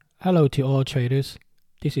Hello to all traders.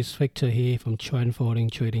 This is Victor here from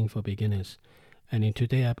Trendfolding Trading for Beginners. And in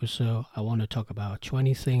today's episode, I want to talk about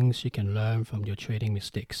 20 things you can learn from your trading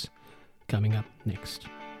mistakes. Coming up next.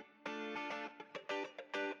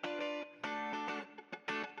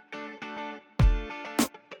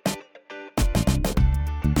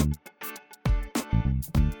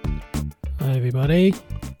 Hi everybody,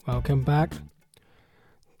 welcome back.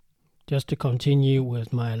 Just to continue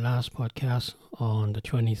with my last podcast on the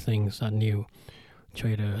 20 things that new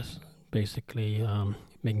traders basically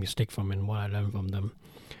make mistake from and what I learned from them.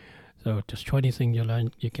 So just 20 things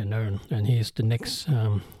you can learn, and here's the next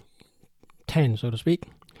 10, so to speak.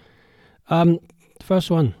 The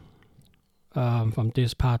first one from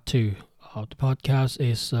this part 2 of the podcast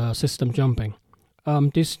is system jumping.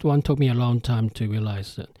 This one took me a long time to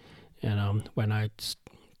realize that, when I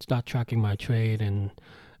start tracking my trade and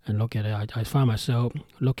look at it, I find myself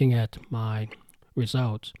looking at my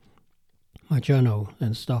results, my journal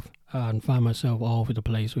and stuff, and find myself all over the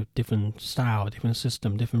place with different style, different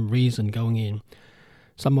system, different reason going in,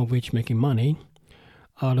 some of which making money,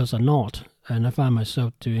 others are not, and I find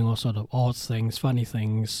myself doing all sort of odd things, funny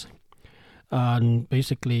things, and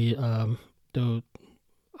basically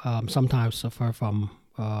sometimes suffer from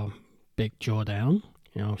big drawdown,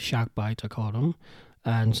 shark bite I call them,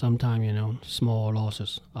 and sometimes, small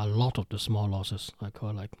losses, a lot of the small losses, I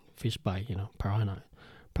call like fish bite, piranha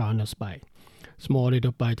bite. Small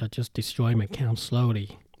little bite that just destroy my account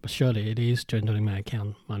slowly, but surely it is dwindling my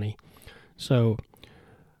account money. So,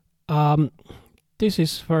 this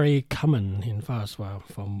is very common in fast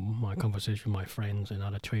from my conversation with my friends and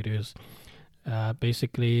other traders.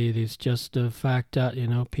 Basically, it is just the fact that,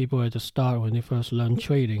 people at the start when they first learn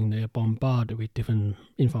trading, they're bombarded with different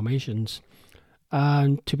informations.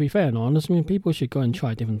 And to be fair and honest, people should go and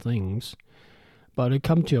try different things. But it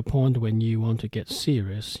comes to a point when you want to get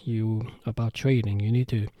serious about trading, you need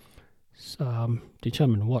to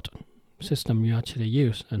determine what system you actually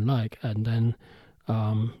use and like, and then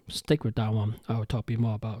stick with that one. I will talk a bit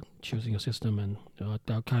more about choosing a system and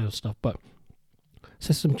that kind of stuff. But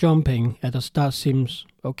system jumping at the start seems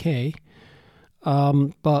okay,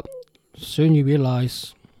 but soon you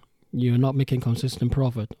realize you're not making consistent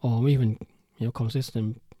profit or even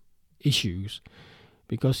consistent issues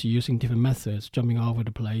because you're using different methods, jumping all over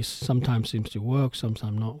the place. Sometimes seems to work,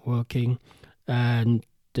 sometimes not working. And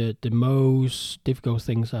the most difficult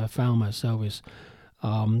things I found myself is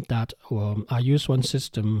that I use one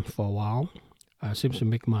system for a while. I seems to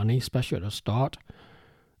make money, especially at the start.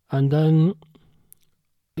 And then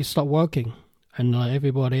it stopped working. And like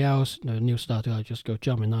everybody else, the new starter, I just go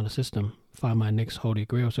jump in another system, find my next holy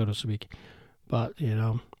grail, so to speak. But,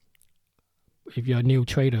 if you're a new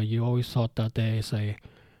trader, you always thought that there is a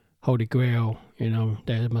holy grail,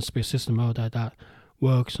 there must be a system out there that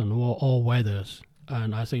works on all weathers.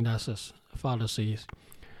 And I think that's a fallacy.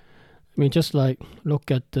 Just like look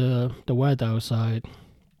at the weather outside.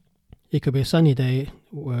 It could be a sunny day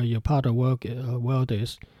where your part of world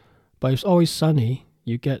is, but if it's always sunny,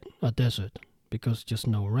 you get a desert because just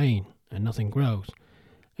no rain and nothing grows.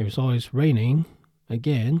 If it's always raining,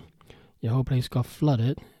 again, your whole place got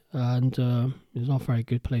flooded, and it's not a very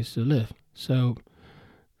good place to live. So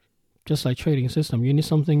just like trading system, you need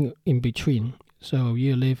something in between. So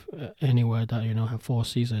you live anywhere that have 4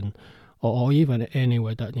 seasons, or even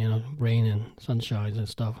anywhere that rain and sunshine and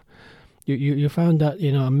stuff. You found that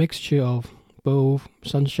a mixture of both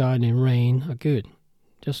sunshine and rain are good.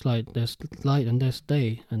 Just like there's light and there's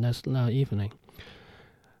day and there's evening.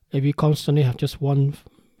 If you constantly have just one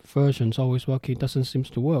version always working, it doesn't seem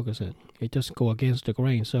to work, is it? It just go against the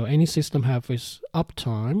grain. So any system have its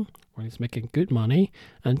uptime when it's making good money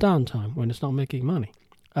and downtime when it's not making money.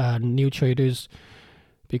 And new traders,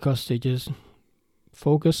 because they just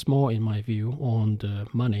focus more, in my view, on the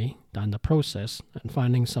money than the process and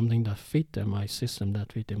finding something that fit them, my system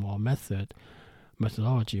that fit them, or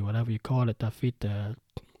methodology, whatever you call it, that fit their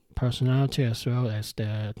personality as well as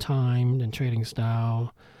their time and trading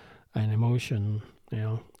style and emotion,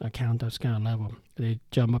 account those kind of level. They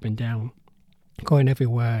jump up and down, going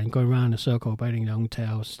everywhere and going around in a circle, biting their own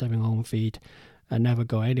tails, stepping on their own feet, and never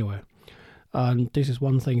go anywhere. And this is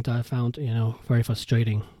one thing that I found, very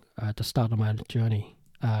frustrating at the start of my journey.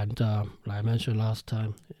 And like I mentioned last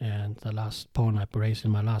time, and the last point I raised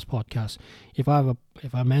in my last podcast, if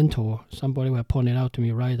I mentor, somebody will point it out to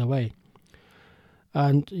me right away.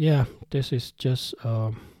 And yeah, this is just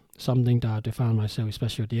something that I found myself,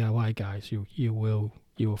 especially DIY guys. You will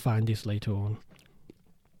find this later on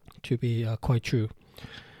to be quite true.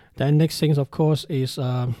 Then next things, of course, is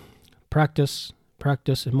practice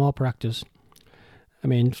and more practice. I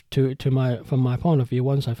mean, from my point of view,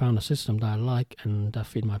 once I found a system that I like and that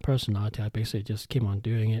fit my personality, I basically just keep on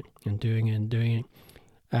doing it and doing it and doing it.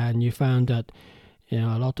 And you found that,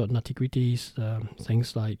 a lot of nitty-gritties,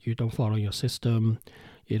 things like you don't follow your system,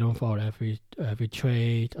 you don't follow every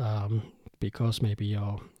trade, because maybe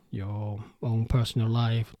your own personal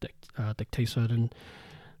life dictates certain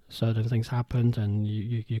things happen, and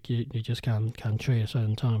you just can't trade at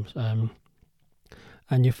certain times.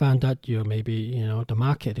 And you found that maybe the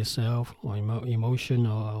market itself, or emotion,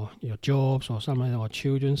 or your jobs, or something, or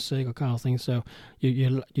children's sake, or kind of thing. So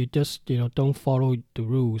you just don't follow the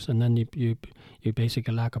rules, and then you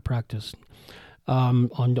basically lack of practice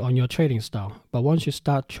on your trading style. But once you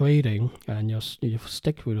start trading and you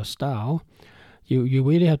stick with your style, you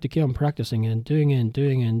really have to keep on practicing and doing it and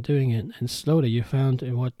doing it and doing it, and slowly you found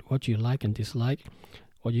what you like and dislike,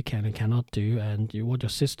 what you can and cannot do, and what your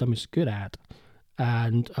system is good at.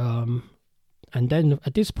 And then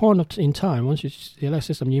at this point in time, once you select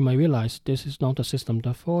system, you might realize this is not a system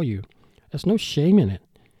that for you. There's no shame in it.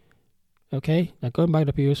 Okay, now going back to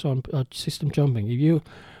the previous on system jumping, if you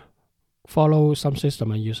follow some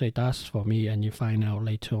system and you say that's for me, and you find out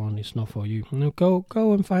later on it's not for you, go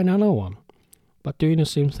and find another one. But doing the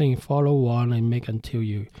same thing, follow one and make until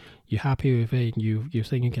you're happy with it, you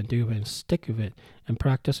think you can do it, and stick with it, and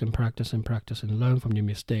practice and practice and practice, and learn from your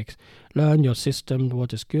mistakes. Learn your system,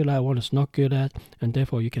 what is good at, what is not good at, and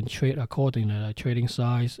therefore you can trade accordingly, like trading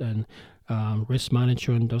size and risk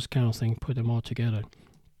management, those kind of things, put them all together.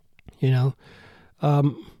 You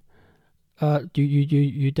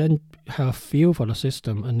then have a feel for the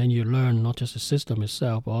system, and then you learn not just the system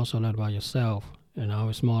itself, but also learn about yourself.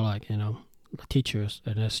 It's more like, teachers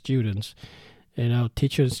and their students.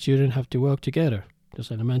 Teacher and student have to work together.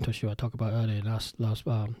 Just like the mentorship I talked about earlier, last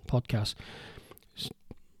podcast.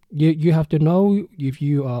 You have to know if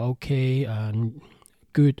you are okay and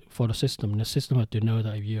good for the system. The system has to know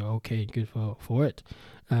that if you're okay and good for it.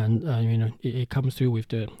 And it comes through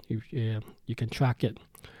with you can track it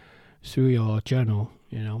through your journal,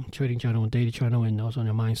 trading journal, daily journal, and also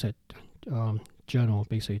your mindset journal,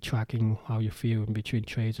 basically tracking how you feel in between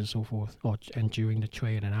trades and so forth, and during the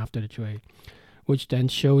trade and after the trade, which then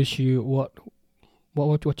shows you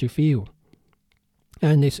what you feel,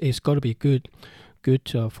 and it's got to be good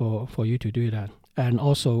for you to do that. And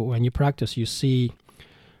also when you practice, you see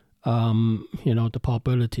the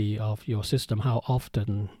probability of your system, how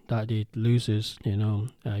often that it loses. You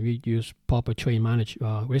use proper trade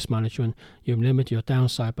risk management, you limit your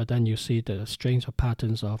downside, but then you see the strings of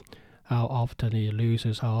patterns of how often it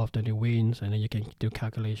loses, how often it wins, and then you can do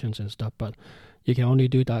calculations and stuff. But you can only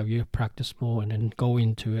do that if you practice more and then go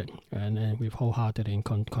into it and with wholeheartedly and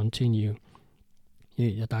continue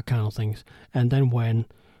that kind of things. And then when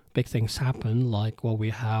big things happen, like what we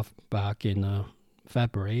have back in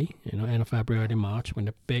February, end of February, early March, when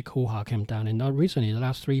the big hoo-ha came down, and not recently, the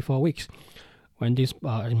last 3-4 weeks, when this,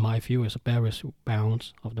 in my view, is a bearish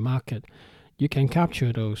bounce of the market, you can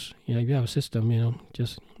capture those. If you have a system,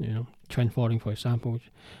 trend following, for example,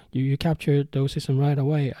 you capture those system right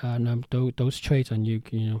away, and those trades, and you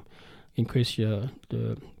increase the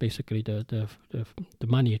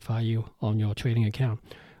money value on your trading account.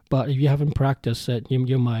 But if you haven't practiced it,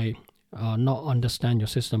 you might not understand your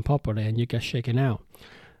system properly, and you get shaken out.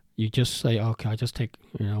 You just say, okay, I just take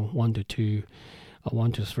 1 to 2, or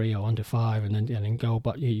 1 to 3, or 1 to 5, and then go.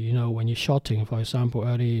 But when you're shorting, for example,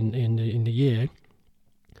 early in the year,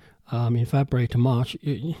 in February to March,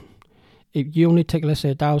 if you only take, let's say,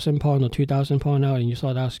 1,000 points or 2,000 points out, and you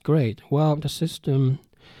thought that's great. Well, the system,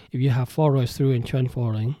 if you have followed through in trend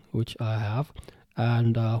following, which I have,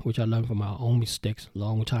 and which I learned from my own mistakes a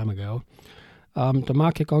long time ago, the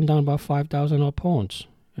market gone down about 5,000 odd points.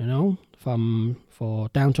 For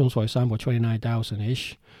downturns, for example,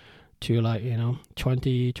 29,000-ish, to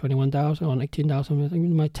 20, 21,000 or 18,000, I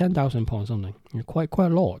think like 10,000 points something. Quite a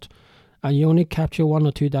lot. And you only capture 1,000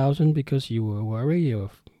 or 2,000 because you were worried, you were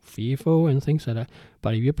fearful and things like that.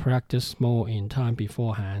 But if you practice more in time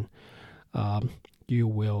beforehand, you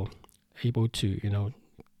will able to,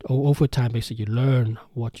 over time, basically you learn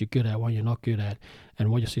what you're good at, what you're not good at, and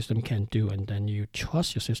what your system can do, and then you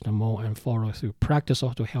trust your system more and follow through. Practice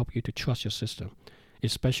also help you to trust your system,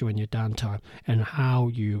 especially when you're downtime, and how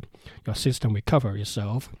your system recover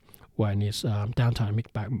itself when it's downtime,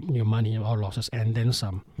 make back your money or losses and then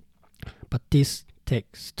some. But this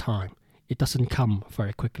takes time. It doesn't come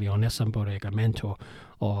very quickly unless somebody like a mentor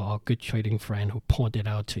or a good trading friend who point it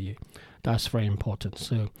out to you. That's very important.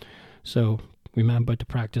 So remember to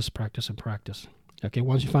practice. Okay,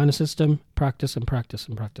 once you find a system, practice and practice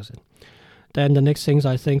and practice it. Then the next things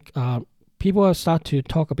I think people are start to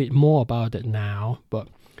talk a bit more about it now, but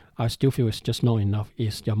I still feel it's just not enough.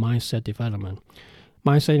 Is your mindset development.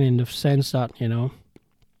 Mindset in the sense that,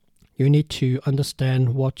 you need to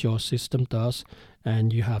understand what your system does,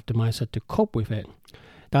 and you have the mindset to cope with it.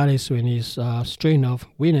 That is when it's a string of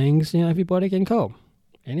winnings, everybody can cope.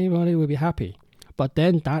 Anybody will be happy. But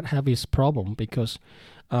then that have its problem, because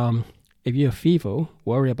if you're fearful,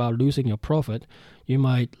 worry about losing your profit, you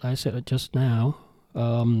might, like I said just now,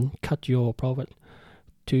 cut your profit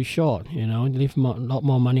too short, leave a lot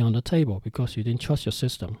more money on the table because you didn't trust your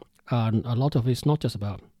system. And a lot of it's not just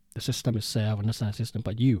about the system itself, understand the system,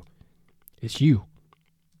 but you. It's you.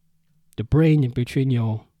 The brain in between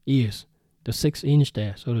your ears, the 6-inch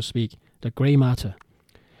there, so to speak, the gray matter.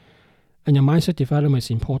 And your mindset development is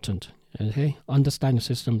important. Okay, understand the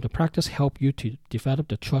system. The practice help you to develop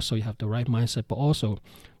the trust, so you have the right mindset. But also,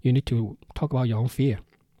 you need to talk about your own fear,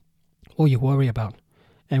 what you worry about.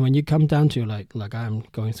 And when you come down to like I'm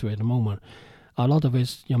going through at the moment, a lot of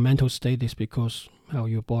it's your mental state is because how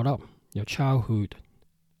you're brought up, your childhood,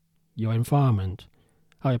 your environment,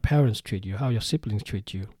 how your parents treat you, how your siblings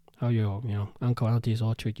treat you, how your uncle, aunties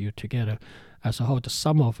all treat you together. As a whole, the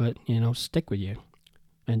sum of it, stick with you.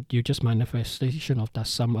 And you just manifestation of that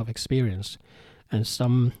sum of experience. And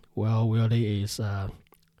some, really is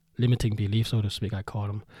limiting belief, so to speak, I call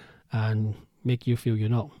them, and make you feel you're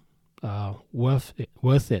not worth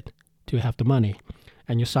it to have the money.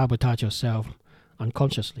 And you sabotage yourself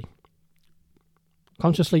unconsciously.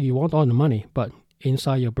 Consciously, you want all the money, but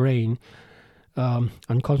inside your brain,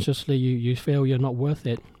 unconsciously, you feel you're not worth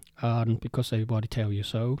it because everybody tell you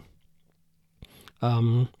so.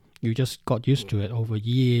 You just got used to it over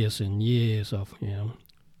years and years of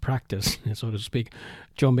practice, so to speak,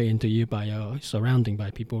 drummed into you by your surrounding,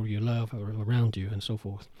 by people you love around you, and so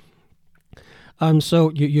forth.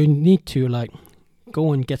 So you need to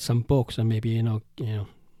go and get some books, and maybe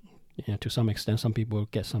to some extent, some people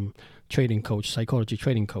get some trading coach, psychology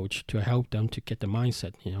trading coach, to help them to get the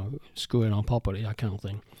mindset, screw it on properly, that kind of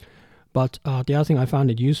thing. But the other thing I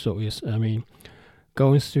found it useful is,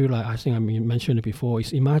 going through, I think I mentioned it before,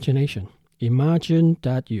 is imagination. Imagine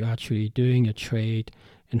that you're actually doing a trade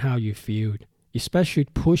and how you feel. Especially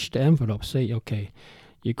push the envelope. Say, okay,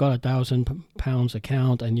 you got £1,000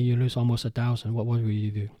 account and you lose almost 1,000. What will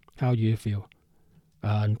you do? How do you feel?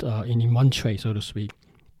 And in one trade, so to speak,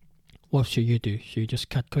 what should you do? Should you just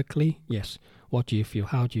cut quickly? Yes. What do you feel?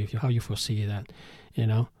 How do you feel? How you foresee that?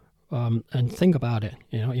 And think about it.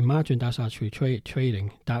 Imagine that's actually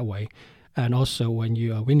trading that way. And also, when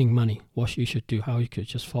you are winning money, what you should do, how you could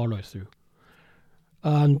just follow it through.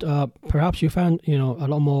 And perhaps you found, a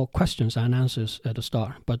lot more questions and answers at the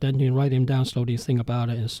start. But then you write them down, slowly think about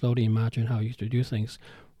it, and slowly imagine how you should do things.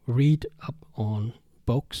 Read up on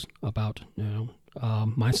books about,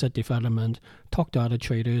 mindset development. Talk to other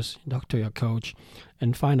traders, talk to your coach,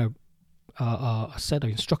 and find a set of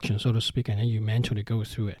instructions, so to speak, and then you mentally go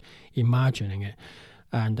through it, imagining it.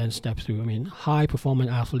 And then step through. High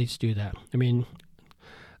performance athletes do that.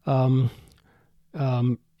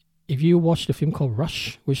 If you watch the film called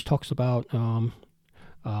Rush, which talks about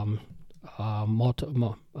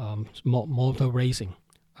motor racing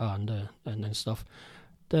and stuff,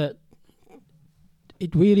 that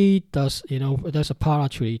it really does. There's a part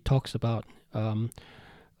actually talks about the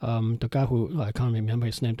guy who, I can't remember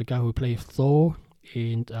his name, the guy who played Thor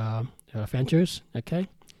in Avengers. Okay.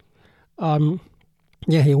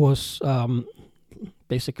 Yeah, he was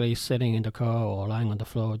basically sitting in the car or lying on the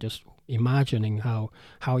floor, just imagining how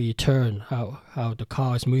you turn, how the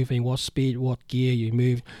car is moving, what speed, what gear you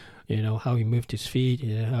move, how he moved his feet,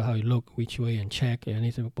 how he looked which way and check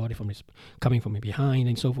anything body from his coming from behind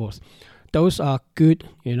and so forth. Those are good,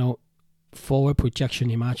 forward projection,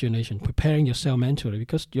 imagination, preparing yourself mentally,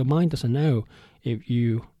 because your mind doesn't know if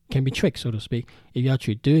you can be tricked, so to speak, if you're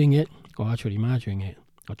actually doing it or actually imagining it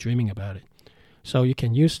or dreaming about it. So you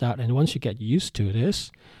can use that, and once you get used to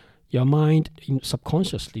this, your mind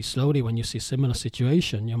subconsciously, slowly, when you see similar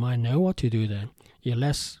situation, your mind know what to do then. You're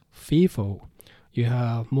less fearful. You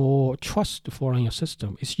have more trust to follow your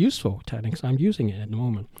system. It's useful techniques. I'm using it at the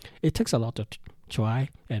moment. It takes a lot of try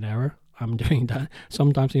and error. I'm doing that.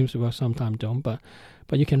 Sometimes seems to work, sometimes don't. But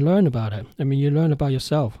you can learn about it. You learn about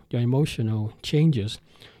yourself, your emotional changes.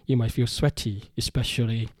 You might feel sweaty,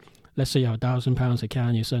 especially. Let's say you have £1,000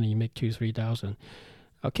 account, you suddenly make 2,000-3,000.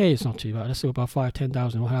 Okay, it's not too bad. Let's say about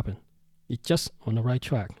 5,000-10,000. What happened? You're just on the right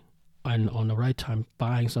track and on the right time,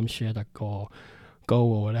 buying some share that go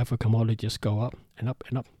or whatever commodity just go up and up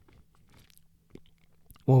and up.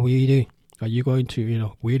 What will you do? Are you going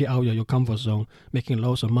to really out of your comfort zone, making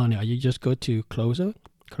loads of money? Are you just going to close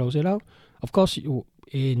it out? Of course,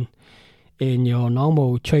 in in your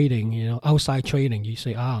normal trading, outside trading, you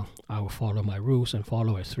say, I will follow my rules and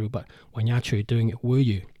follow it through. But when you're actually doing it, will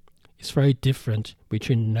you? It's very different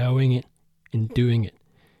between knowing it and doing it.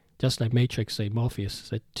 Just like Matrix, say Morpheus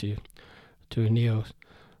said to Neo,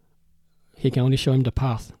 he can only show him the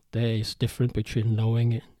path. There is difference between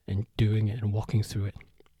knowing it and doing it and walking through it.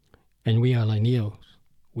 And we are like Neo.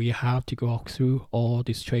 We have to go through all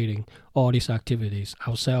this trading, all these activities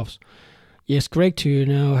ourselves. It's great to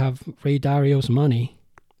have Ray Dalio's money,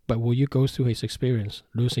 but will you go through his experience,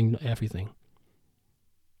 losing everything?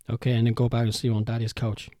 Okay, and then go back and see on Daddy's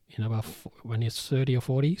couch in about when he's 30 or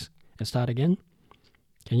 40s and start again?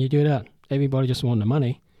 Can you do that? Everybody just want the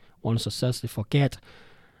money, want success, they forget.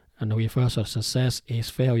 And the reverse of success is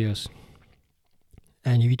failures.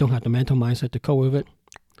 And if you don't have the mental mindset to cope with it,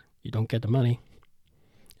 you don't get the money.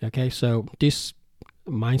 Okay, so this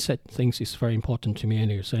mindset things is very important to me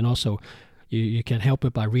anyways. And also, you can help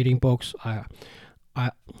it by reading books.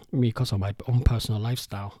 Because of my own personal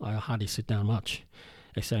lifestyle, I hardly sit down much.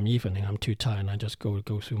 Except in the evening, I'm too tired and I just go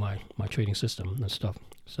through my trading system and stuff.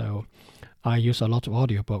 So I use a lot of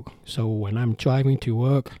audiobook. So when I'm driving to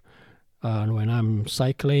work, when I'm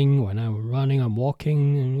cycling, when I'm running, I'm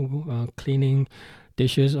walking, cleaning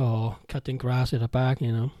dishes or cutting grass at the back,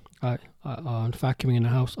 vacuuming in the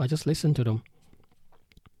house, I just listen to them.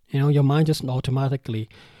 Your mind just automatically,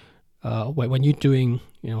 when you're doing,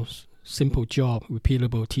 simple job,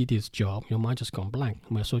 repeatable, tedious job, your mind just gone blank.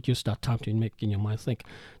 So you start time to make in your mind think,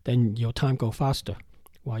 then your time go faster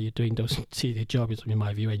while you're doing those tedious jobs, in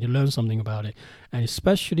my view, and you learn something about it. And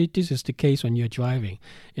especially this is the case when you're driving.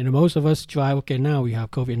 Most of us drive, okay, now we have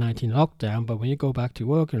COVID-19 lockdown, but when you go back to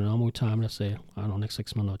work in a normal time, let's say, I don't know, next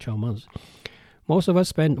 6 months or 12 months, most of us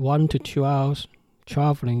spend 1 to 2 hours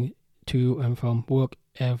traveling to and from work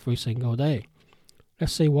every single day.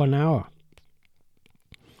 Let's say 1 hour.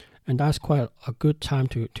 And that's quite a good time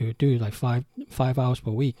to do like five hours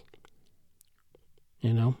per week.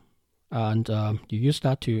 And you use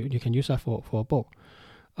that you can use that for a book.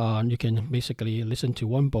 You can basically listen to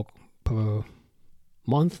one book per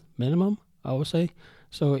month minimum, I would say.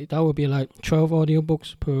 So that would be like 12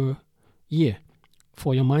 audiobooks per year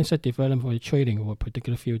for your mindset development, for your trading or a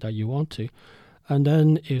particular field that you want to. And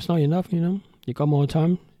then if it's not enough, you got more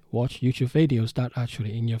time, watch YouTube videos that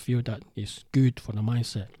actually in your field that is good for the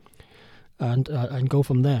mindset. And go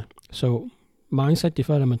from there. So mindset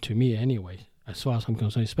development to me anyway, as far as I'm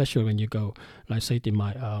concerned, especially when you go, like say in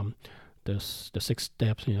my the 6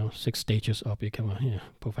 steps, 6 stages of becoming a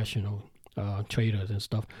professional traders and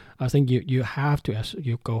stuff. I think you have to, as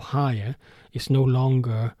you go higher, it's no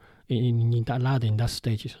longer in that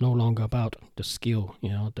stage. It's no longer about the skill,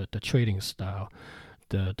 the trading style,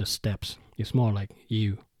 the steps. It's more like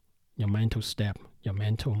your mental step, your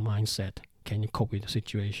mental mindset. Can you cope with the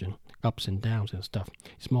situation, ups and downs and stuff?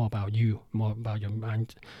 It's more about you, more about your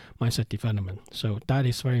mindset development. So that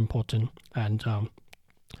is very important. And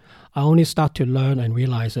I only start to learn and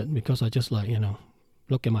realize it because I just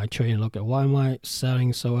look at my trading, look at why am I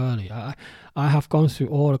selling so early. I have gone through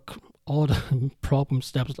all the problem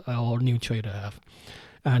steps that all new trader have.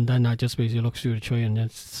 And then I just basically look through the trade and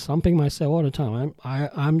it's thumping myself all the time.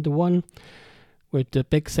 I'm the one with the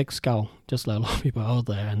big thick skull, just like a lot of people out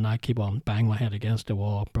there, and I keep on banging my head against the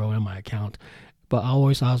wall, blowing my account. But I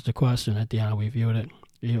always ask the question at the end, I reviewed it,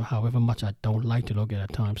 however much I don't like to look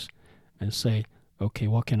at times, and say, okay,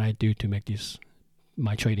 what can I do to make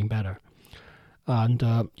my trading better? And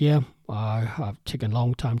I have taken a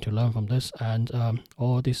long time to learn from this, and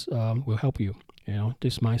all this will help you,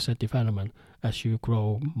 this mindset development as you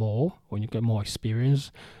grow more, when you get more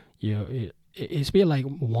experience, it's a bit like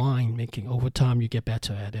wine making. Over time, you get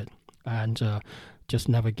better at it, and just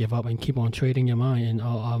never give up and keep on trading your mind.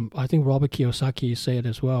 And I think Robert Kiyosaki said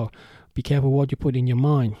as well, be careful what you put in your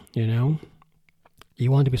mind,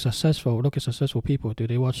 You want to be successful, look at successful people. Do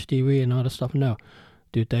they watch TV and other stuff? No.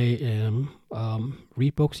 Do they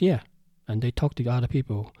read books? Yeah. And they talk to other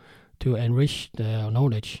people to enrich their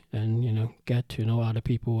knowledge and, get to know other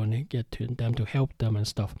people and get to them to help them and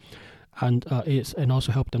stuff. And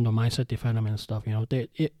also help them the mindset development and stuff.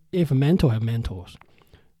 If a mentor have mentors,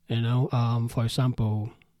 for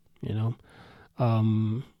example,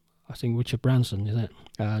 I think Richard Branson is it,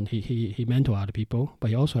 and he mentor other people, but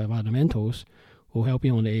he also have other mentors who help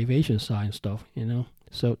him on the aviation side and stuff.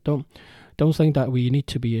 So don't think that we need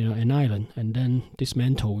to be an island, and then this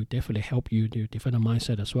mentor will definitely help you to develop a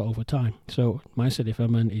mindset as well over time. So mindset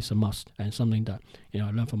development is a must and something that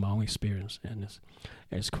I learned from my own experience, and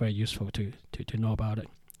it's quite useful to know about it.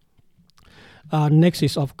 Next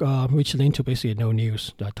is which link to basically no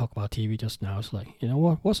news. I talked about TV just now. It's like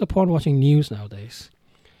what's the point of watching news nowadays?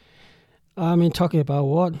 I mean, talking about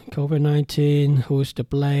what? COVID-19, who's to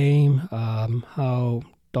blame, how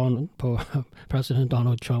President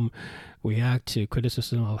Donald Trump react to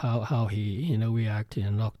criticism of how he, react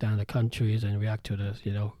and lock down the countries and react to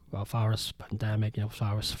the, virus pandemic,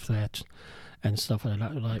 virus threats and stuff like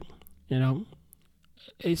that. Like, you know,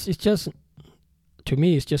 it's just, to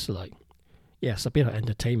me, it's just like, yes, a bit of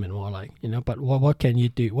entertainment, more like, but what can you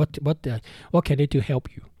do? What can they do to help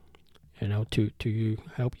you? To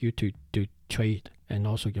help you to trade and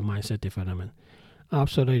also your mindset development.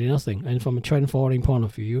 Absolutely nothing. And from a trend following point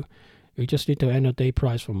of view, you just need the end of day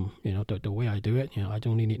price from the way I do it. I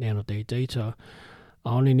don't need end of day data.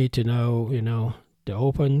 I only need to know the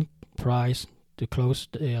open price, the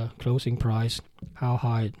closing price, how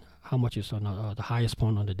high, how much is on the highest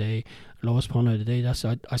point on the day, lowest point of the day. That's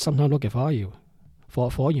I sometimes look at volume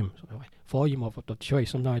of the trade.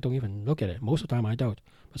 Sometimes I don't even look at it. Most of the time I don't,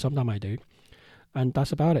 but sometimes I do, and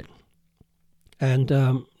that's about it. And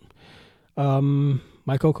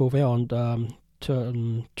Michael Covey on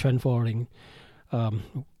trendfollowing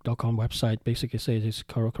 .com website basically says it's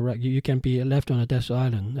correct. You can be left on a desert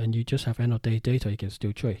island and you just have end of day data. You can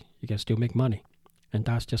still trade. You can still make money, and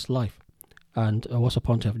that's just life. And what's the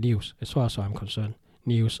point of news? As far as I'm concerned,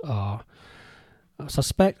 news are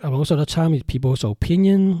suspect most of the time it's people's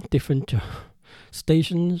opinion, different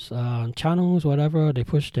stations, channels, whatever. They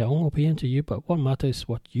push their own opinion to you, but what matters is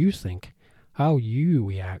what you think, how you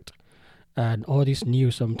react. And all these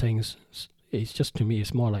news, some things, it's just, to me,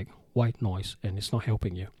 it's more like white noise, and it's not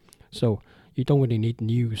helping you. So you don't really need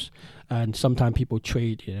news. And sometimes people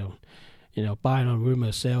trade, buying on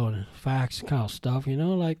rumors, sell on facts, kind of stuff.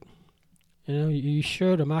 You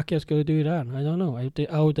sure the market's going to do that? I don't know.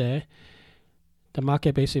 Out there, the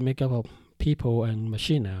market basically make up of people and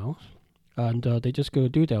machine now, and they just go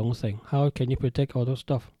do their own thing. How can you predict all those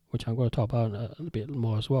stuff, which I'm going to talk about a bit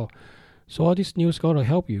more as well. So all these news going to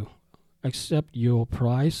help you, accept your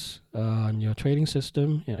price and your trading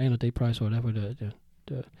system, end of day price or whatever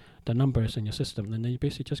the numbers in your system, and then you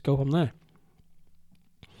basically just go from there.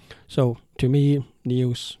 So to me,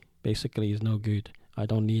 news basically is no good. I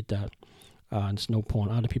don't need that. And it's no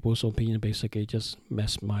point. Other people's opinion basically just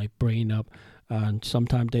mess my brain up, and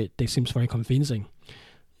sometimes they seems very convincing.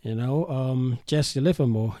 Jesse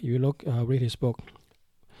Livermore, you read his book,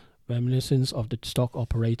 Reminiscence of the Stock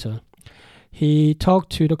Operator. He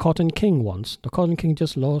talked to the Cotton King once. The Cotton King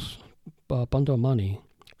just lost a bundle of money,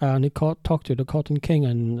 and he talked to the Cotton King,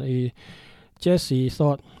 and Jesse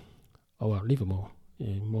thought, Livermore.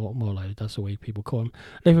 More like that's the way people call him.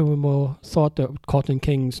 Livermore thought that Cotton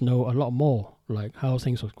Kings know a lot more, like how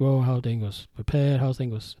things was grown, how things was prepared, how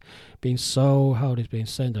things was being sold, how it's being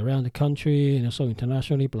sent around the country, so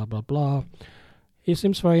internationally, blah blah blah. He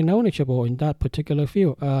seems very knowledgeable in that particular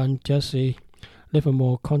field, and Jesse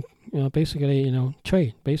Livermore basically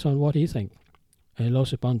trade based on what he think, and he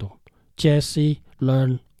lost a bundle. Jesse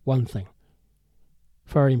learned one thing,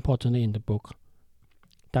 very importantly in the book,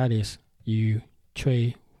 that is you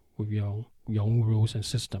trade with your own rules and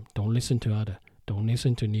system. Don't listen to others. Don't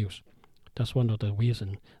listen to news. That's one of the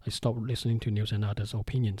reasons I stopped listening to news and others'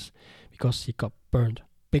 opinions, because he got burned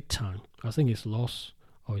big time. I think he's lost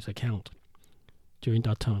his account during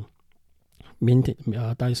that time.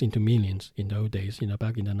 Dives into millions in those days,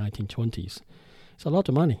 back in the 1920s. It's a lot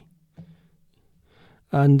of money.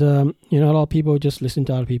 And, a lot of people just listen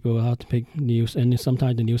to other people how to pick news. And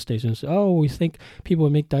sometimes the news stations, we think people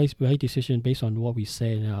will make the right decision based on what we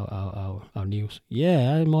say in our news.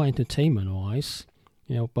 Yeah, more entertainment-wise,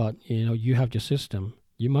 but, you have your system.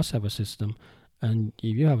 You must have a system. And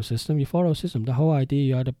if you have a system, you follow a system. The whole idea,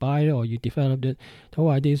 you either buy it or you develop it. The whole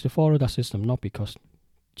idea is to follow that system, not because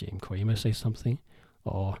Jim Cramer says something,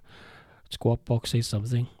 or Squawk Box says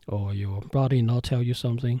something, or your brother-in-law tell you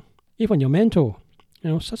something. Even your mentor.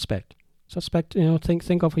 Suspect.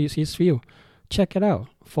 Think of his view. Check it out.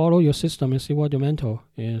 Follow your system and see what your mentor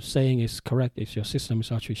is saying is correct. If your system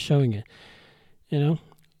is actually showing it,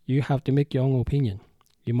 you have to make your own opinion.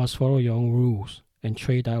 You must follow your own rules and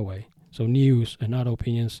trade that way. So news and other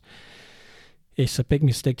opinions, it's a big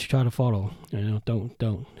mistake to try to follow.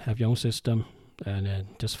 Don't have your own system and then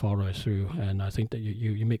just follow it through. And I think that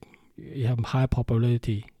you have high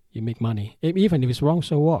probability you make money. Even if it's wrong,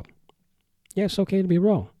 so what? Yeah, it's okay to be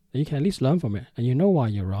wrong. You can at least learn from it, and you know why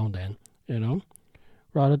you're wrong then,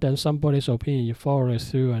 rather than somebody's opinion, you follow it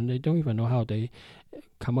through, and they don't even know how they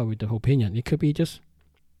come up with the opinion. It could be just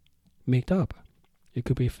made up. It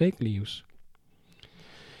could be fake news.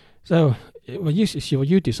 So, when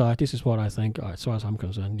you decide, this is what I think, as far as I'm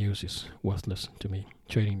concerned, news is worthless to me.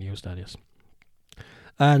 Trading news, that is.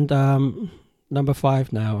 And number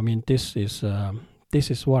 5 now, this is this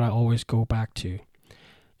is what I always go back to,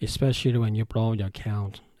 especially when you blow your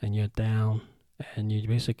account and you're down, and you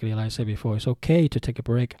basically, like I said before, it's okay to take a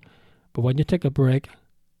break, but when you take a break,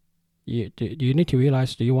 you need to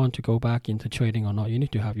realize, do you want to go back into trading or not? You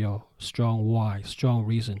need to have your strong why, strong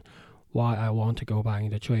reason why I want to go back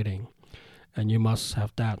into trading, and you must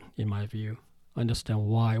have that, in my view. Understand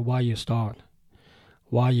why you start,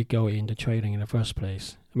 why you go into trading in the first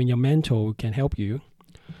place. I mean, your mentor can help you,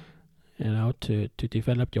 to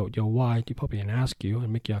develop your why. They probably can ask you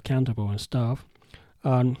and make you accountable and stuff.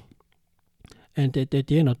 And at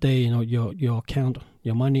the end of the day, your account,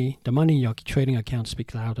 your money, the money in your trading account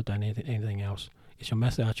speaks louder than anything else. It's your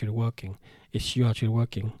method actually working. It's you actually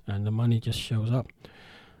working, and the money just shows up.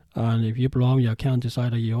 And if you blow your account, it's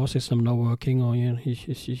either your system not working or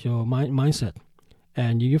it's your mindset.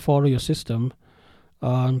 And you follow your system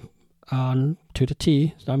to the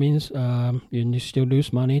T, that means you still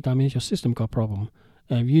lose money. That means your system got a problem.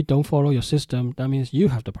 And if you don't follow your system, that means you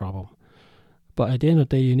have the problem. But at the end of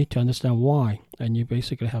the day, you need to understand why, and you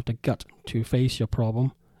basically have the gut to face your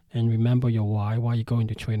problem and remember your why you go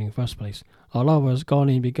into trading in the first place. A lot of us gone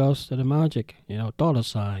in because of the magic, dollar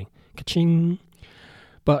sign, ka-ching.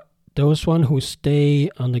 But those one who stay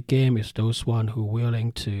on the game is those one who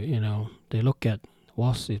willing to, they look at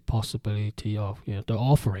what's the possibility of, the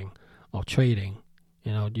offering of trading.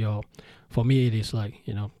 For me, it is like,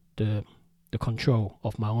 the control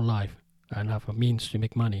of my own life and have a means to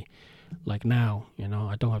make money. Like now,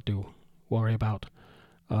 I don't have to worry about,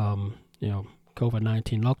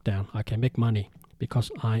 COVID-19 lockdown. I can make money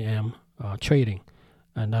because I am trading,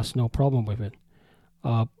 and that's no problem with it,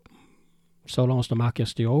 so long as the market is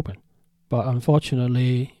still open. But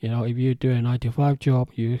unfortunately, if you do a 9-to-5 job,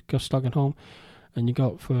 you get stuck at home, and you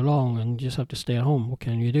got for long, and you just have to stay at home. What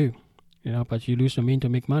can you do? But you lose the means to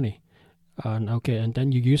make money. And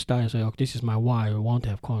then you use that and say, this is my why. I want to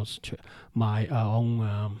have my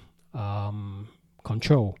own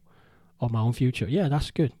control of my own future. Yeah,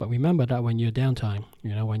 that's good. But remember that when you're downtime,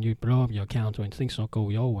 when you blow up your account, when things don't go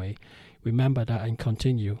your way, remember that and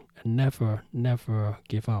continue, and never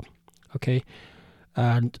give up. Okay,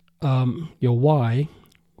 and your why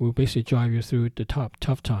will basically drive you through the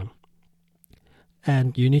tough time.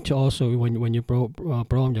 And you need to also, when you blow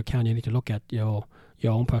up your account, you need to look at your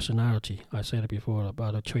own personality. I said it before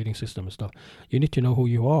about the trading system and stuff. You need to know who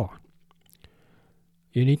you are.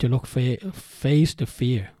 You need to face the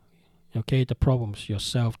fear. Okay, the problems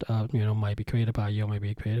yourself, might be created by you, might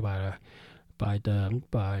be created by the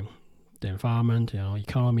environment,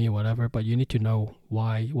 economy or whatever. But you need to know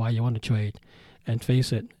why you want to trade, and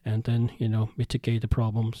face it, and then mitigate the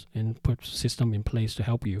problems and put system in place to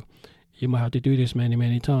help you. You might have to do this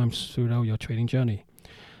many times throughout your trading journey,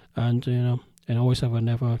 and and always have a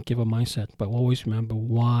never give up mindset. But always remember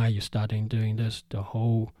why you're starting doing this.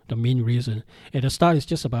 The main reason. At the start, it's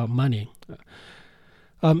just about money.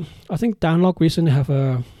 I think Dan Lok recently have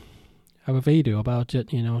a video about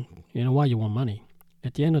it. Why you want money.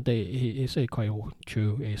 At the end of the day, he said quite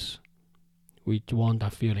true. Is we want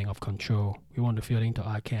that feeling of control. We want the feeling that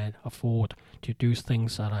I can afford to do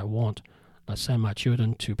things that I want. Like send my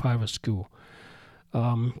children to private school,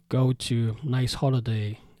 go to nice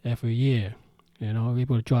holiday every year,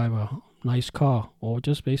 able to drive a nice car, or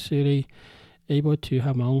just basically able to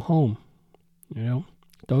have my own home,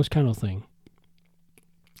 those kind of thing.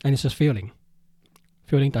 And it's just feeling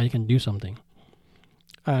that you can do something.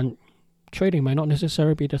 And trading might not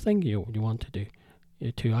necessarily be the thing you want to do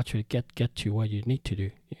to actually get to what you need to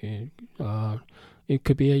do. It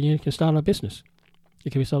could be you can start a business. It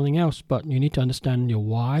could be something else, but you need to understand your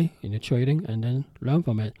why in your trading, and then learn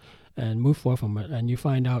from it and move forward from it. And you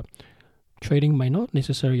find out trading might not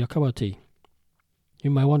necessarily your cup of tea. You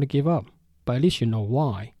might want to give up, but at least you know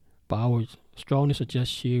why. But I would strongly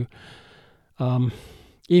suggest you,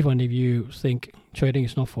 even if you think trading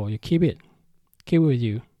is not for you, keep it with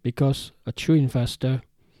you, because a true investor,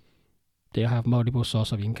 they have multiple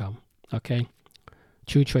sources of income. Okay.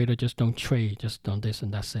 True trader just don't trade, just on this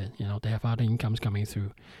and that's it. They have other incomes coming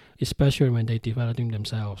through, especially when they developing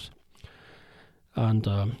themselves, and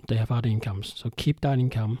they have other incomes. So keep that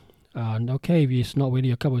income. And if it's not really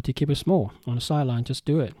your cup of tea, keep it small on the sideline. Just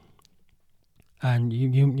do it, and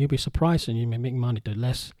you'll be surprised, and you may make money. The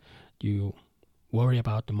less you worry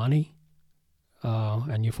about the money,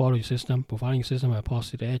 and you follow your system, providing your system a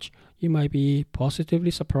positive edge, you might be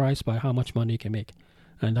positively surprised by how much money you can make.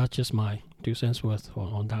 And that's just my 2 cents worth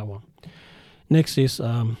on that one. Next is,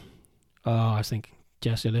 I think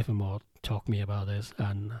Jesse Livermore talked me about this,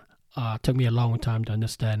 and took me a long time to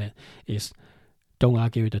understand it, is don't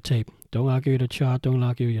argue with the tape. Don't argue with the chart. Don't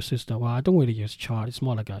argue with your system. Well, I don't really use chart. It's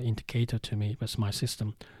more like an indicator to me. But it's my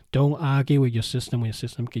system. Don't argue with your system when your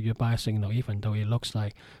system gives you a buy signal, even though it looks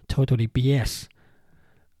like totally BS.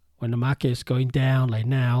 When the market is going down like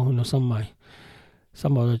now,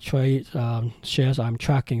 some of the trade shares I'm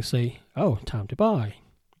tracking say, oh, time to buy.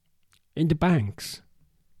 In the banks,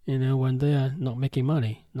 when they're not making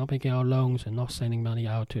money, not making out loans and not sending money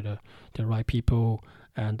out to the right people,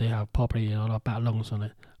 and they have probably a lot of bad loans on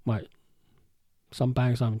it. Some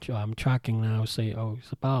banks I'm tracking now say, oh,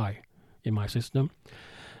 it's a buy in my system,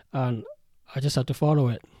 and I just have to follow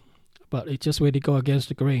it. But it just really go against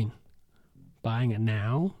the grain. Buying it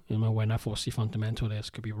now, when I foresee fundamental this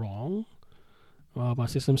could be wrong. Well, my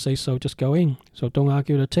system says so, just go in. So don't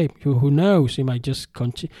argue the tape. Who knows? It might just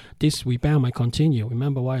continue. This rebound might continue.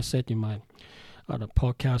 Remember what I said in my other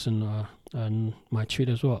podcast and my tweet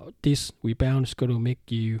as well. This rebound is going to make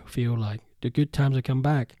you feel like the good times have come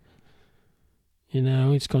back.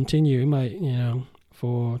 It's continue. It might,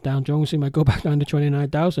 for Dow Jones, it might go back down to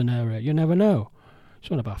 29,000 area. You never know.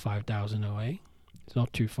 It's not about 5,000 away. It's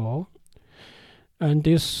not too far. And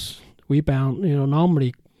this rebound,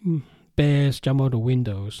 normally bears jump out the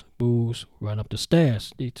windows, bulls run up the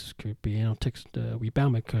stairs. It could be, takes the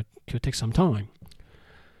rebound could take some time,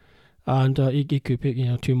 and it could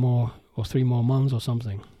be 2 more or 3 more months or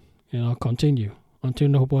something. Continue until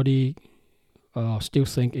nobody still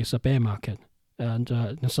think it's a bear market, and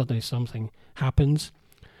suddenly something happens,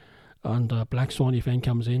 and a black swan event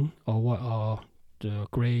comes in, or the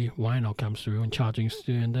grey rhino comes through and charging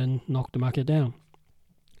through, and then knock the market down.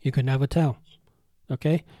 You can never tell.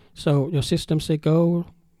 Okay, so your system say go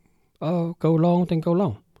long, then go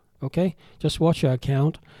long. Okay, just watch your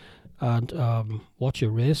account and watch your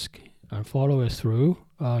risk and follow it through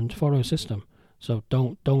and follow your system. So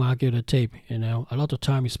don't argue the tape. A lot of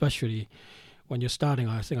time, especially when you're starting,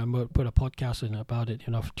 I think I put a podcast in about it.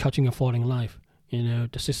 Catching a falling knife. The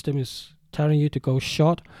system is telling you to go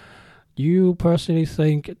short. You personally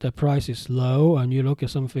think the price is low, and you look at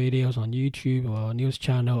some videos on YouTube or news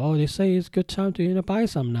channel. Oh, they say it's good time to buy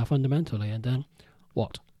some now fundamentally, and then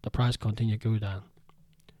what? The price continue to go down.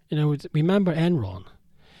 Remember Enron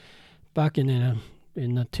back in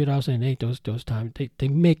 2008, those times they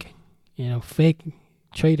make fake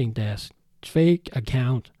trading desks, fake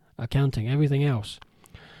accounting, everything else,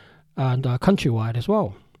 and Countrywide as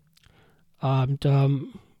well, and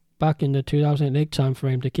back in the 2008 time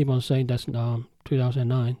frame, they keep on saying that's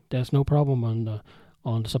 2009. There's no problem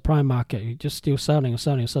on the supply market. You're just still selling.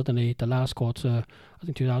 Suddenly, the last quarter, I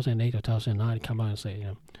think 2008 or 2009, come out and say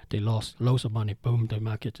they lost loads of money. Boom, the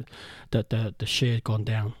market, the share gone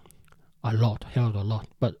down a lot, hell of a lot.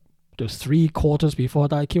 But the 3 quarters before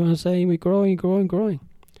that, I keep on saying we're growing.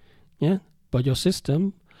 Yeah, but your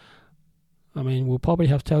system, we'll probably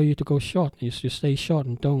have to tell you to go short. You should stay short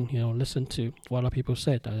and don't, listen to what other people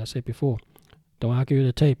said. As I said before, don't argue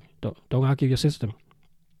the tape. Don't argue your system.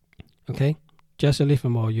 Okay? Jesse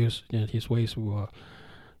Livermore used his ways,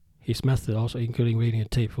 his method also, including reading the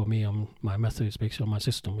tape for me. My method is based on my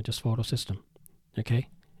system. We just follow system. Okay?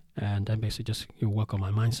 And then basically just you work on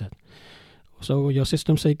my mindset. So your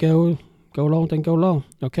system say go long, then go long.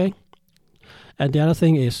 Okay? And the other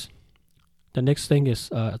thing is, the next thing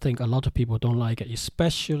is, I think a lot of people don't like it,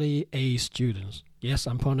 especially A students. Yes,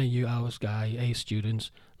 I'm pointing you out, guys, A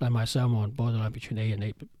students, like myself, on borderline between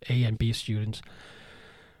A and B students.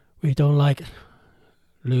 We don't like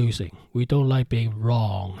losing. We don't like being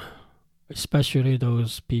wrong, especially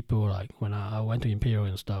those people like when I went to Imperial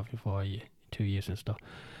and stuff for 2 years and stuff.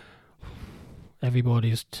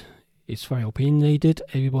 Everybody's very opinionated.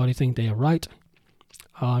 Everybody think they are right,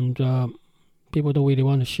 and people don't really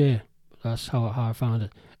want to share. That's how I found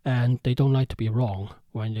it. And they don't like to be wrong.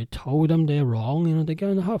 When you told them they're wrong, they get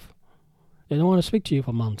in a huff. They don't want to speak to you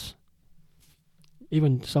for months.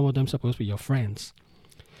 Even some of them supposed to be your friends.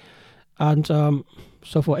 And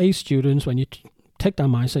so for A students, when you take that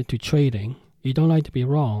mindset to trading, you don't like to be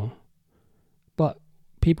wrong. But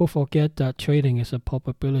people forget that trading is a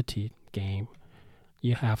probability game.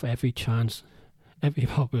 You have every chance, every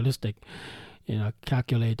probabilistic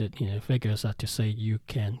calculated figures are to say you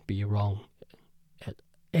can be wrong at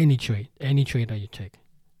any trade that you take.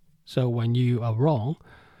 So when you are wrong,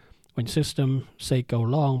 when system say go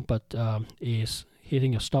long, but is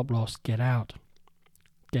hitting your stop loss, get out.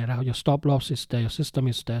 Your stop loss is there. Your system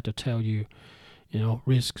is there to tell you,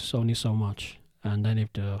 risks only so much. And then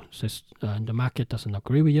if the market doesn't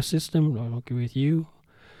agree with your system or agree with you,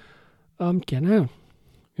 get out.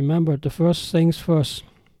 Remember, the first things first.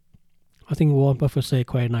 I think Warren Buffett said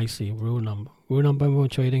quite nicely. Rule number one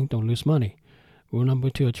trading, don't lose money. Rule number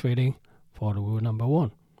 2 of trading, follow rule number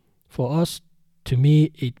 1. For us, to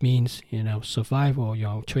me, it means, survival.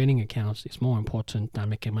 Your trading accounts is more important than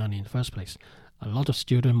making money in the first place. A lot of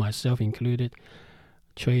students, myself included,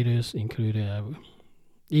 traders included,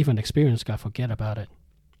 even experienced guys, forget about it.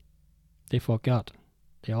 They forgot.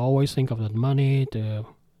 They always think of the money, the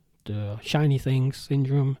shiny things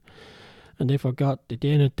syndrome, and they forgot at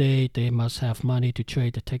the end of the day they must have money to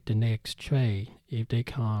trade to take the next trade. If they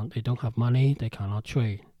don't have money, they cannot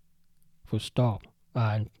trade. Full stop.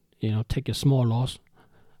 And take a small loss,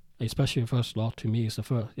 especially the first loss. To me, is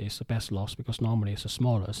the best loss, because normally it's the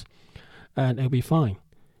smallest, and it'll be fine.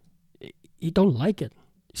 You don't like it,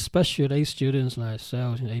 especially A students like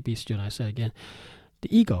ourselves and AB students. I say again,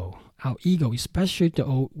 our ego, especially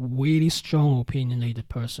the really strong opinionated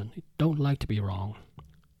person, don't like to be wrong.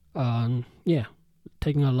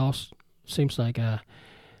 Taking a loss seems like a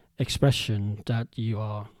expression that you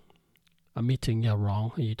are admitting you're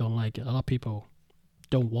wrong and you don't like it. A lot of people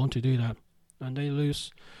don't want to do that, and they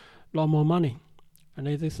lose a lot more money, and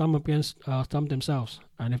they thumb against thumb themselves.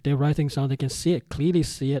 And if they're writing down, they can clearly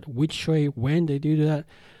see it, which trade, when they do that,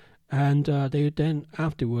 and they then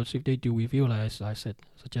afterwards, if they do review, like I said,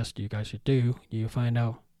 suggest you guys should do, you find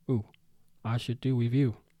out, I should do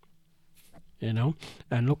review, and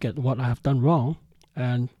look at what I have done wrong,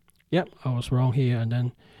 and I was wrong here, and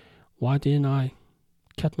then why didn't I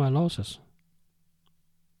cut my losses?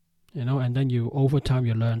 And then over time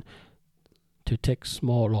you learn to take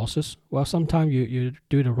small losses. Well, sometimes you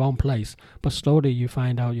do the wrong place, but slowly you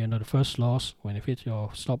find out, the first loss, when it hits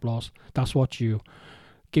your stop loss, that's what you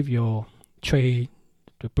give your trade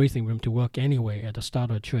the breathing room to work anyway at the start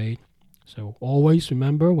of the trade. So always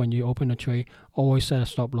remember, when you open a trade, always set a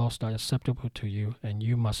stop loss that is acceptable to you, and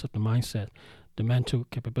you must have the mindset, the mental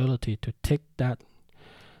capability to take that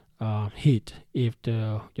hit if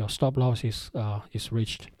your stop loss is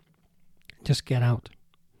reached. Just get out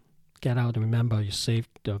and remember, you save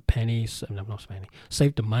the pennies,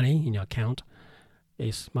 save the money in your account.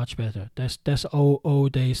 It's much better. That's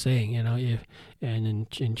old day saying,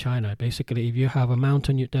 in China, basically, if you have a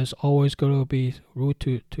mountain, there's always going to be wood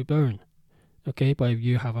to burn. Okay, but if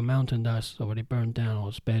you have a mountain that's already burned down or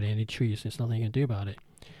it's barely any trees, there's nothing you can do about it.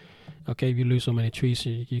 Okay, if you lose so many trees,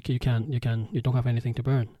 you don't have anything to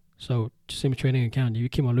burn. So same trading account, if you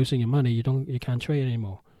keep on losing your money, you can't trade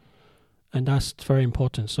anymore. And that's very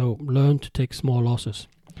important. So learn to take small losses.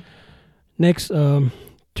 Next, to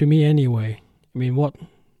me anyway, what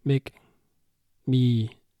make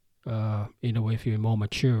me in a way feel more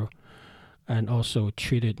mature and also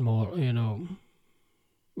treat it more,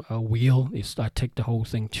 real, is I take the whole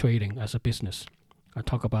thing trading as a business. I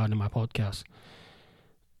talk about it in my podcast.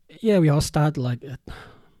 Yeah, we all start like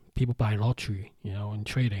people buying lottery, and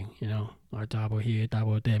trading. I dabble here,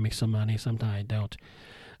 dabble there, make some money. Sometimes I don't.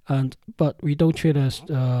 But we don't trade as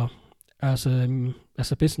a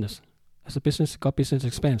business. As a business, got business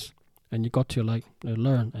expense, and you got to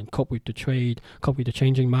learn and cope with the trade, cope with the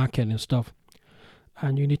changing market and stuff.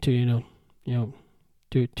 And you need to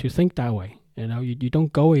to think that way. You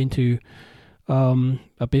don't go into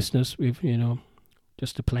a business with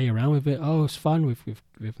just to play around with it. Oh, it's fun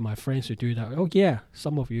with my friends to do that. Oh yeah,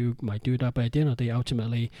 some of you might do that, but at the end of the day,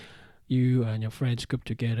 ultimately, you and your friends group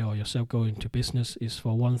together or yourself go into business is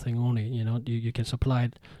for one thing only. You can supply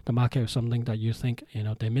the market with something that you think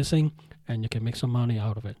they're missing, and you can make some money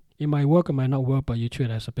out of it. It might work, it might not work, but you treat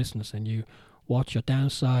it as a business, and you watch your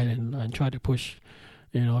downside and try to push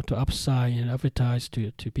to upside and advertise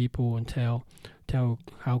to people and tell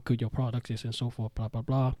how good your product is and so forth, blah blah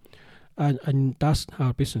blah, and that's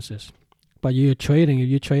how business is. But if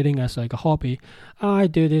you're trading as like a hobby, I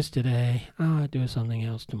do this today, I do something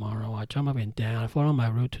else tomorrow, I jump up and down, I follow my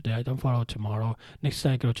route today, I don't follow tomorrow, next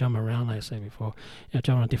day I go jump around, like I said before,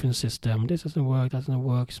 jump on a different system, this doesn't work,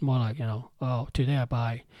 it's more like, today I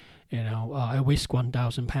buy, I risk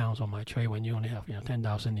 £1,000 on my trade when you only have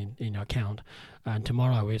 10,000 in your account, and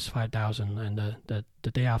tomorrow I risk 5,000, and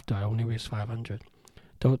the day after I only risk 500.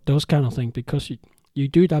 Those kind of things, because you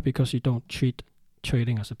do that because you don't treat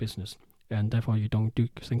trading as a business, and therefore you don't do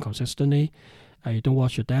things consistently, you don't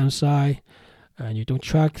watch your downside, and you don't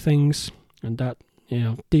track things, and that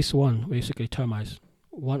this one basically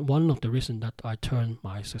one of the reasons that I turned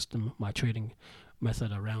my system, my trading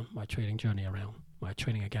method around, my trading journey around, my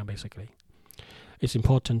trading account basically. It's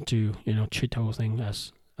important to treat the whole thing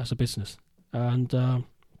as a business. And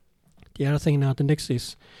the other thing now, the next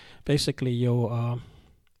is basically your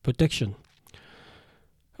prediction.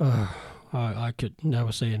 I could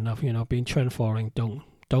never say enough. Being trend following,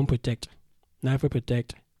 don't predict, never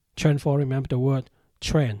predict. Trend following, remember the word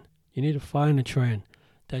trend. You need to find a trend,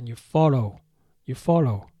 then you follow.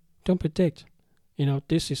 Don't predict.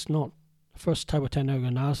 This is not first type of technical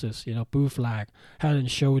analysis. Blue flag, head and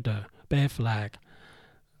shoulder, bear flag,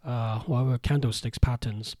 whatever candlesticks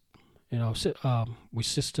patterns,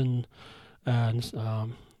 resistance and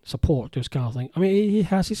support, those kind of things. I mean, it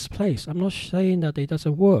has its place. I'm not saying that it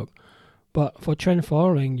doesn't work, but for trend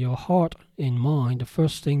following, your heart in mind, the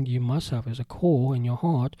first thing you must have as a core in your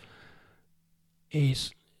heart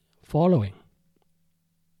is following.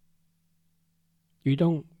 You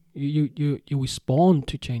don't you respond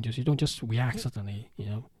to changes. You don't just react suddenly.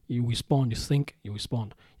 You respond. You think. You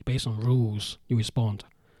respond based on rules. You respond,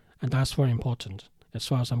 and that's very important as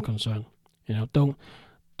far as I'm concerned.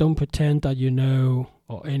 Don't pretend that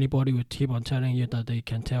or anybody will keep on telling you that they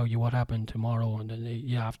can tell you what happened tomorrow and then the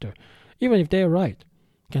year after. Even if they're right,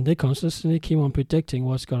 can they consistently keep on predicting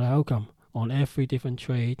what's going to happen on every different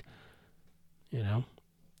trade?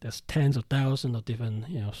 There's tens of thousands of different,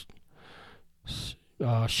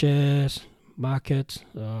 shares, markets,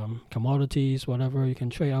 commodities, whatever you can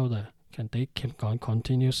trade out there. Can they keep on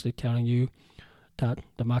continuously telling you that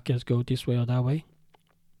the markets go this way or that way?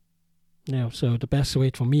 So the best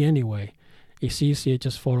way for me anyway, it's easier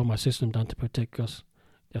just follow my system than to predict, because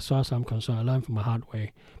as far as I'm concerned, I learned from my hard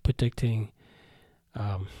way, predicting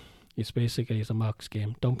it's a marks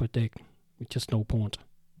game. Don't predict. It's just no point.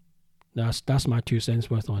 That's my 2 cents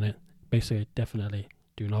worth on it. Basically, definitely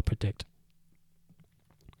do not predict.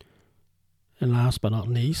 And last but not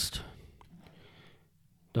least,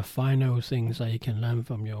 the final things that you can learn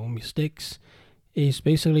from your own mistakes is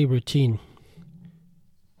basically routine.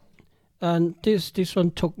 And this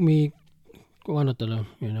one took me quite a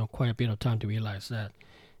bit of time to realize that.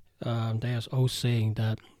 There's old saying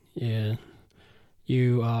that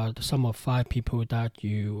you are the sum of 5 people that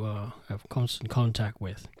you have constant contact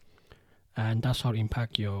with, and that's how it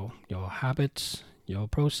impact your habits, your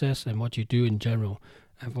process, and what you do in general.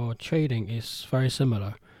 And for trading, it's very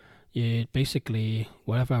similar. It basically,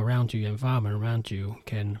 whatever around you, environment around you,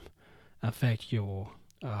 can affect your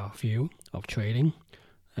view of trading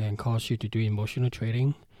and cause you to do emotional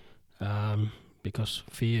trading, because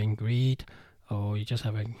fear and greed, or you just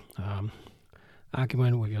have an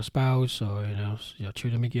argument with your spouse, or your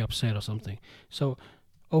children make you upset or something. So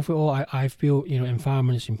overall, I feel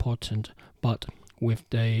environment is important, but with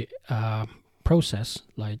the process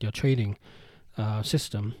like your trading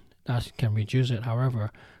system, that can reduce it. However,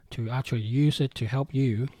 to actually use it to help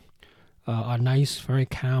you, a nice, very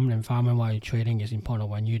calm environment while you're trading is important.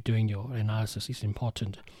 When you're doing your analysis, is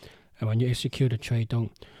important. And when you execute a trade,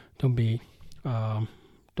 don't be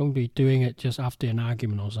doing it just after an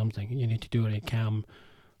argument or something. You need to do it in a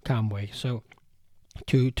calm way. So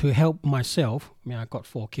to help myself, I got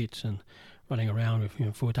 4 kids and running around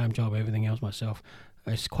with full-time job, everything else myself,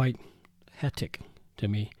 it's quite hectic to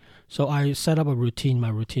me. So I set up a routine. My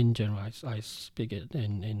routine, generally, I speak it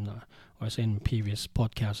I say in previous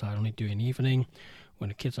podcasts, I only do in the evening when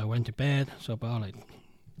the kids went to bed. So about like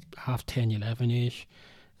 10:30, 11ish.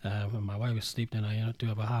 When my wife is asleep, then I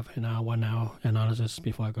do about half an hour, 1 hour analysis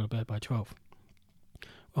before I go to bed by 12.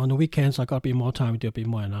 On the weekends, I got a bit more time to do a bit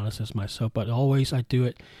more analysis myself, but always I do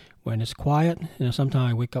it when it's quiet.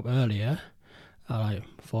 Sometimes I wake up earlier, like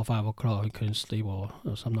 4 or 5 o'clock, I couldn't sleep, or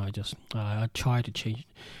sometimes I try to change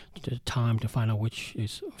the time to find out which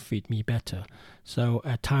is fit me better. So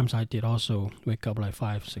at times I did also wake up like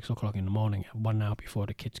 5, 6 o'clock in the morning, 1 hour before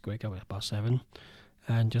the kids wake up at about 7,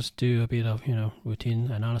 and just do a bit of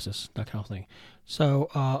routine analysis, that kind of thing. So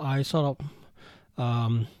I sort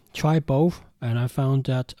of try both, and I found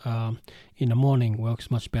that in the morning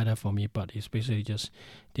works much better for me, but it's basically just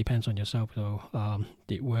depends on yourself. So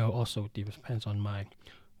it will also depends on my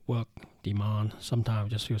work demand. Sometimes I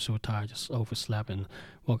just feel so tired, just overslept and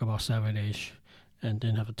woke about 7ish and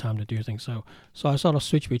didn't have the time to do things. So I sort of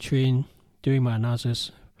switch between doing my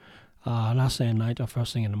analysis last day at night or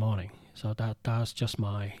first thing in the morning. So that's just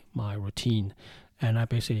my routine, and I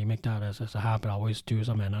basically make that as a habit. I always do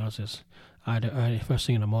some analysis either early first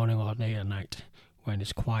thing in the morning or late at night when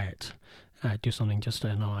it's quiet. I do something just to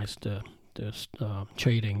analyze the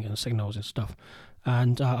trading and signals and stuff,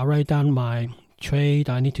 and I write down my trade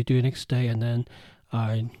I need to do next day, and then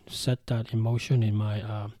I set that in motion in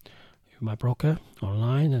my broker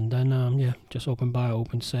online, and then just open buy,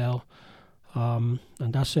 open sell, and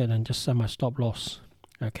that's it, and just set my stop loss.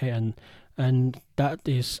 Okay, and that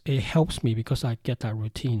is, it helps me because I get that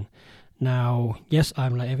routine. Now, yes,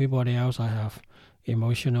 I'm like everybody else. I have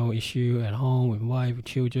emotional issue at home with wife, with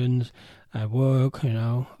children, at work.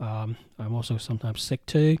 I'm also sometimes sick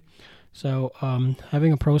too. So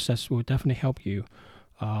having a process will definitely help you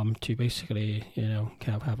to basically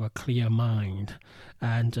kind of have a clear mind.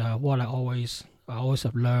 And what I always I always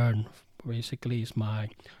have learned basically is my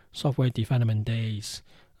software development days,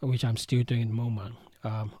 which I'm still doing at the moment.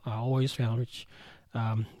 I always found which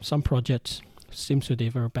some projects seems to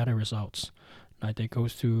deliver better results. Like they go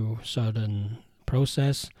through certain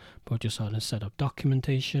process, produce a certain set of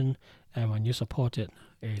documentation, and when you support it,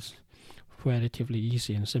 it's relatively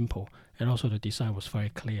easy and simple. And also the design was very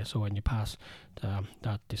clear. So when you pass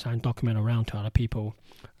that design document around to other people,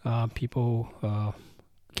 people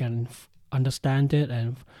can understand it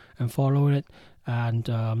and follow it. And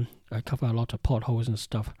I cover a lot of potholes and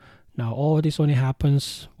stuff. Now all this only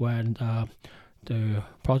happens when the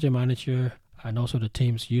project manager and also the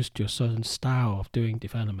teams used to a certain style of doing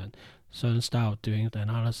development, certain style of doing the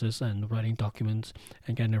analysis and writing documents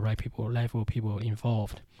and getting the right people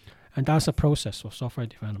involved. And that's a process of software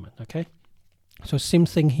development, okay? So same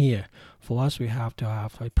thing here. For us, we have to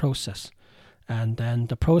have a process. And then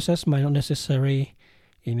the process might not necessarily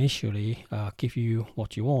initially give you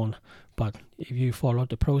what you want, but if you follow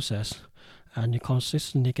the process and you're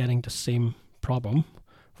consistently getting the same problem,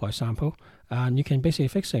 for example, and you can basically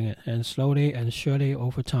fixing it, and slowly and surely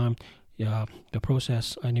over time, the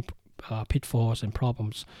process, any pitfalls and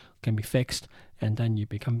problems can be fixed, and then you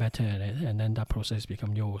become better at it, and then that process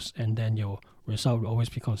become yours, and then your result will always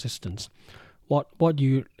be consistent. What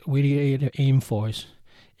you really aim for is,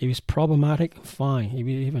 if it's problematic, fine. If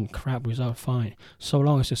it's even crap result, fine. So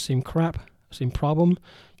long as the same problem,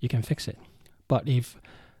 you can fix it. But if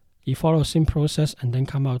you follow the same process and then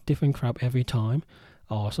come out different crap every time,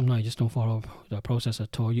 or sometimes you just don't follow the process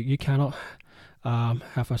at all, you cannot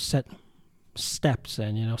have a set steps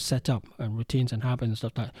and set up and routines and habits and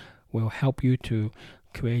stuff that will help you to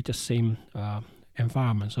create the same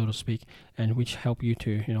environment, so to speak, and which help you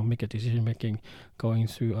to make a decision making, going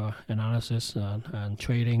through analysis and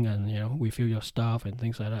trading, and review your stuff and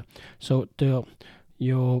things like that. So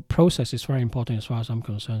your process is very important as far as I'm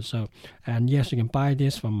concerned. So, and yes, you can buy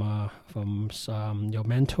this from your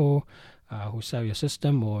mentor who sell your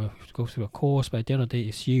system, or go through a course, but at the end of the day,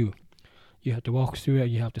 it's you. You have to walk through it.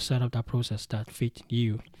 You have to set up that process that fit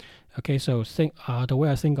you. Okay, so the way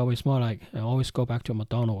I think of it is more like, I always go back to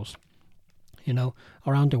McDonald's.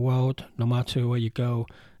 Around the world, no matter where you go,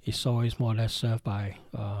 it's always more or less served by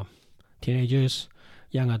teenagers,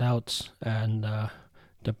 young adults, and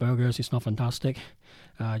the burgers is not fantastic.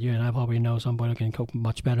 You and I probably know somebody who can cook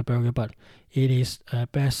much better burger, but it is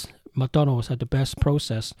best. McDonald's had the best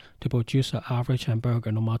process to produce an average hamburger,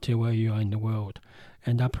 no matter where you are in the world,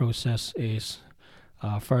 and that process is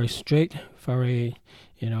very strict, very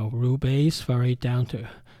rule based, very down to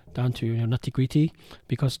nitty gritty,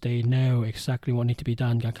 because they know exactly what needs to be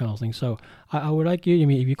done, that kind of thing. So I would like you.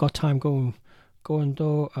 If you got time, go and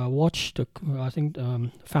watch the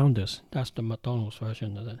Founders. That's the McDonald's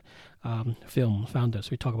version of the film Founders.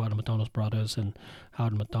 We talk about the McDonald's brothers and how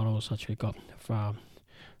the McDonald's actually got from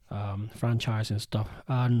franchise and stuff.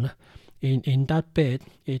 And in that bit,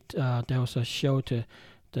 there was a show to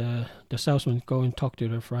the salesman go and talk to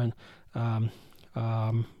the friend.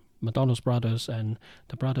 McDonald's brothers, and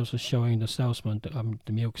the brothers were showing the salesman,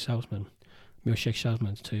 the milkshake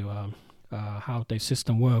salesman, to how their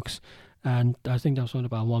system works. And I think that was only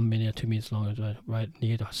about 1 minute or 2 minutes long, right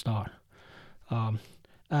near the start.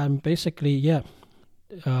 And basically, the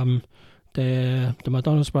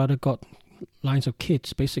McDonald's brother got lines of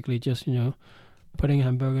kids, basically just putting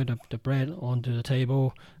hamburger, the bread onto the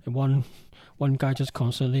table, and one guy just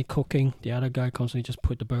constantly cooking, the other guy constantly just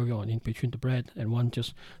put the burger on in between the bread, and one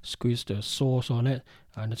just squeeze the sauce on it,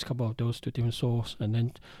 and there's a couple of those two different sauce, and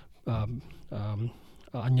then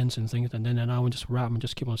onions and things, and then another one just wrap and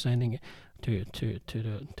just keep on sending it to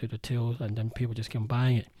the tills, and then people just keep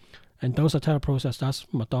buying it. And those are type of process that's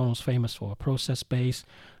McDonald's famous for, process based,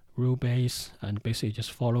 rule based, and basically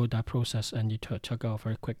just follow that process, and you check out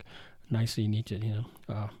very quick, nicely needed,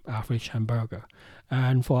 average hamburger.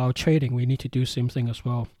 And for our trading, we need to do same thing as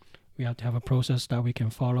well. We have to have a process that we can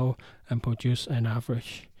follow and produce an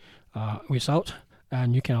average result.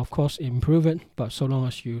 And you can, of course, improve it, but so long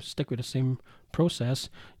as you stick with the same process,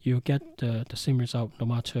 you get the same result, no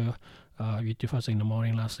matter you do first thing in the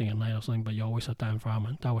morning, last thing at night or something, but you always have that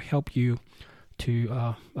environment. That will help you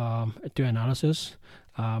to do analysis,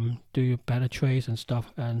 do better trades and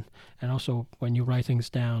stuff, and also when you write things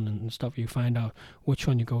down and stuff, you find out which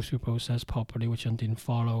one you go through process properly, which one didn't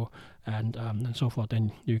follow, and so forth.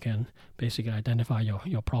 Then you can basically identify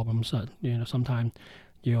your problems. Sometimes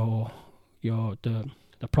the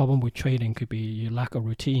problem with trading could be your lack of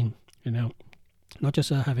routine. Not just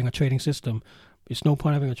having a trading system. It's no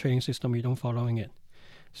point having a trading system you don't following it.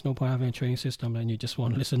 It's no point having a trading system and you just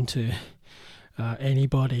want to listen to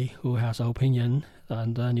anybody who has an opinion,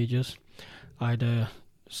 and then you just either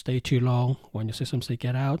stay too long when your system say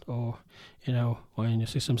get out, or when your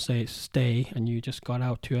system say stay and you just got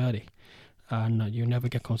out too early, and you never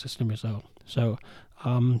get consistent result. So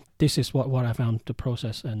this is what I found. The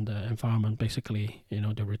process and the environment, basically,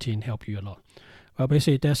 the routine help you a lot. Well,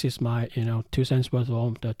 basically, this is my 2 cents worth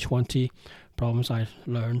of the 20 problems I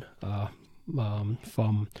learned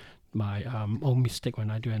from my own mistake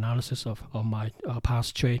when I do analysis of my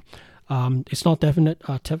past trade. It's not definite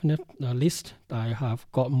list. I have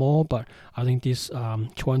got more, but I think this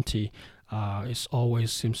 20 it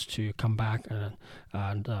always seems to come back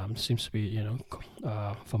and seems to be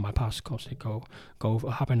from my past course it go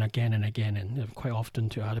happen again and again, and quite often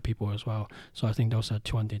to other people as well. So I think those are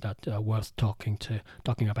 20 that are worth talking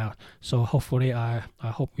about. So hopefully I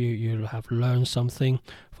hope you have learned something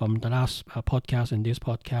from the last podcast and this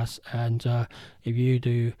podcast, and if you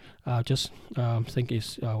do just think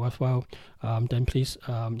it's worthwhile, then please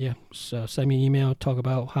send me an email, talk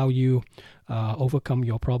about how you overcome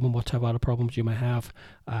your problem, whatever other problems you may have,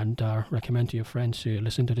 and recommend to your friends to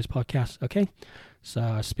listen to this podcast. Okay, so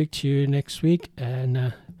I'll speak to you next week,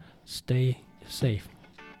 and stay safe.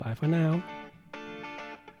 Bye for now.